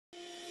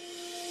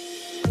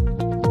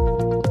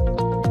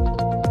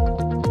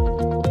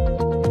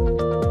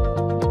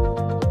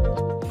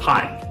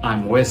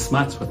I'm Wes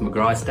Smuts with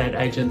McGrath Estate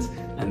Agents,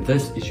 and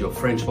this is your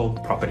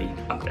Frenchville Property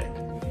Update.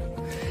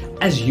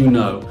 As you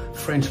know,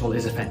 Frenchville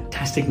is a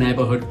fantastic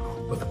neighborhood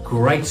with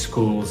great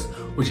schools,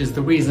 which is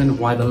the reason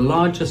why the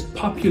largest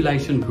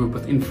population group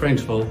within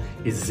Frenchville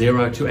is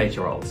 0 to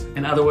 8-year-olds.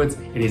 In other words,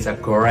 it is a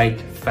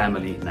great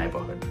family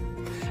neighborhood.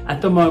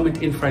 At the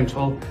moment in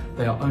Frenchville,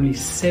 there are only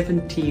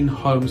 17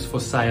 homes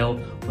for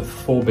sale with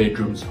 4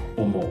 bedrooms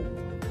or more.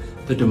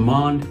 The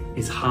demand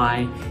is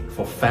high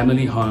for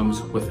family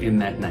homes within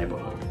that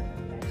neighborhood.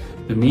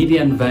 The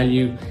median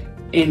value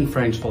in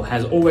Frenchville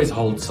has always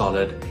held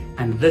solid,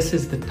 and this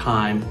is the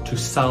time to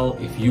sell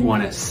if you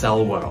want to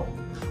sell well.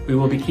 We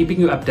will be keeping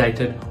you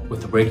updated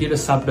with regular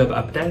suburb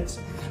updates,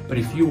 but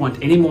if you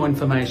want any more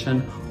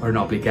information or an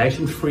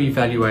obligation-free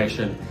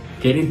valuation,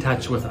 get in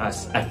touch with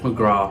us at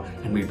McGrath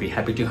and we'd be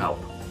happy to help.